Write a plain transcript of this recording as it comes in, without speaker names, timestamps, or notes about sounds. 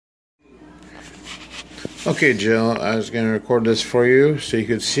Okay, Jill, I was going to record this for you so you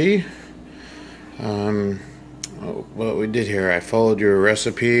could see what we did here. I followed your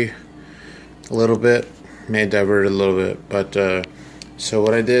recipe a little bit, may have diverted a little bit, but so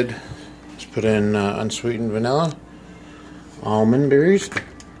what I did was put in unsweetened vanilla, almond berries.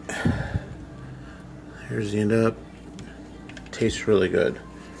 Here's the end up. Tastes really good.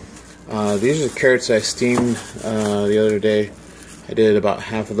 These are the carrots I steamed the other day. I did about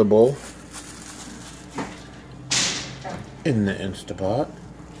half of the bowl in the Instapot.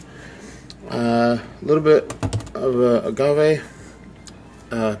 A little bit of agave,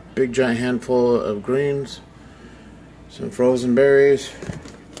 a big giant handful of greens, some frozen berries,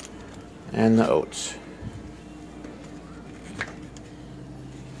 and the oats.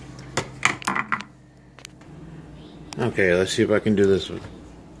 Okay, let's see if I can do this with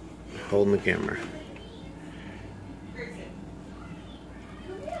holding the camera.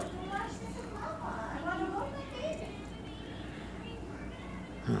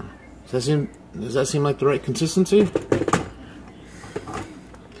 Huh. Does that seem like the right consistency?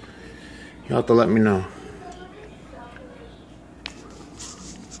 You'll have to let me know.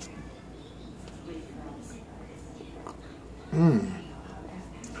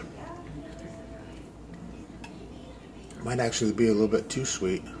 Might actually be a little bit too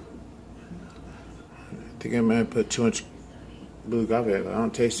sweet. I think I might put too much blue agave. I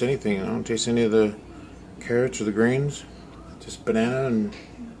don't taste anything. I don't taste any of the carrots or the greens. Just banana and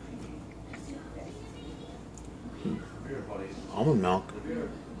almond milk.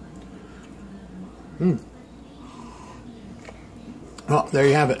 Oh, there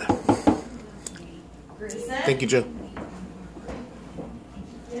you have it. Thank you, Joe.